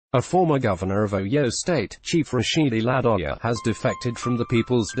A former governor of Oyo State, Chief Rashidi Ladoja, has defected from the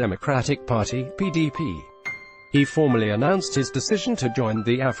People's Democratic Party, PDP. He formally announced his decision to join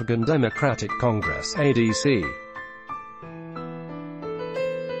the African Democratic Congress, ADC.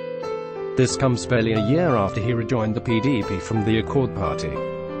 This comes barely a year after he rejoined the PDP from the Accord Party.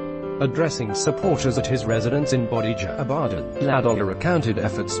 Addressing supporters at his residence in Ladoja, Ibadan, Ladoja recounted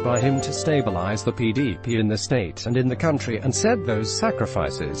efforts by him to stabilize the PDP in the state and in the country, and said those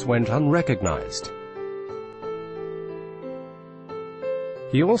sacrifices went unrecognized.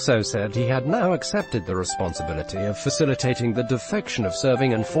 He also said he had now accepted the responsibility of facilitating the defection of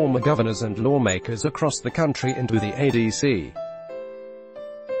serving and former governors and lawmakers across the country into the ADC.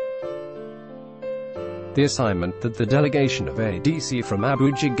 The assignment that the delegation of ADC from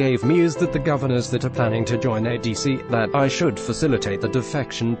Abuja gave me is that the governors that are planning to join ADC, that I should facilitate the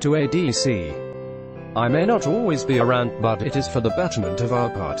defection to ADC. I may not always be around, but it is for the betterment of our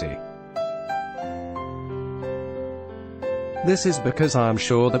party. This is because I am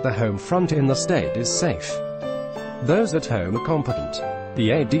sure that the home front in the state is safe. Those at home are competent. The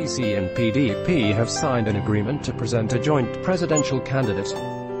ADC and PDP have signed an agreement to present a joint presidential candidate.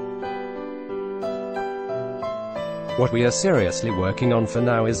 What we are seriously working on for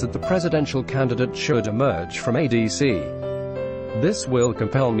now is that the presidential candidate should emerge from ADC. This will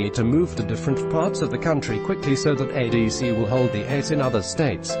compel me to move to different parts of the country quickly so that ADC will hold the ace in other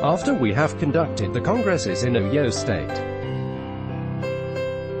states, after we have conducted the congresses in Oyo State.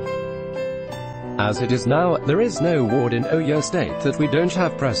 As it is now, there is no ward in Oyo State that we don't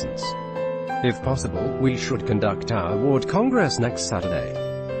have presence. If possible, we should conduct our ward congress next Saturday.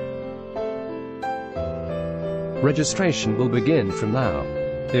 Registration will begin from now.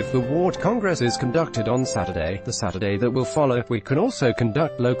 If the ward congress is conducted on Saturday, the Saturday that will follow, we can also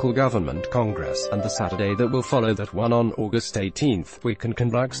conduct local government congress, and the Saturday that will follow that one on August 18th, we can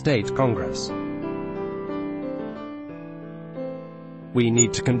conduct state congress. We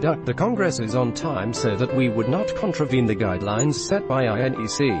need to conduct the congresses on time so that we would not contravene the guidelines set by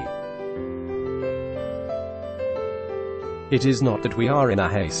INEC. It is not that we are in a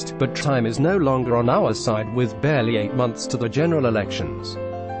haste, but time is no longer on our side with barely 8 months to the general elections.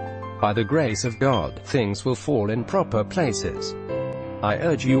 By the grace of God, things will fall in proper places. I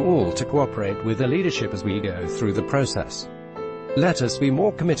urge you all to cooperate with the leadership as we go through the process. Let us be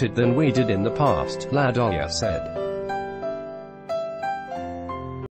more committed than we did in the past, Ladoja said.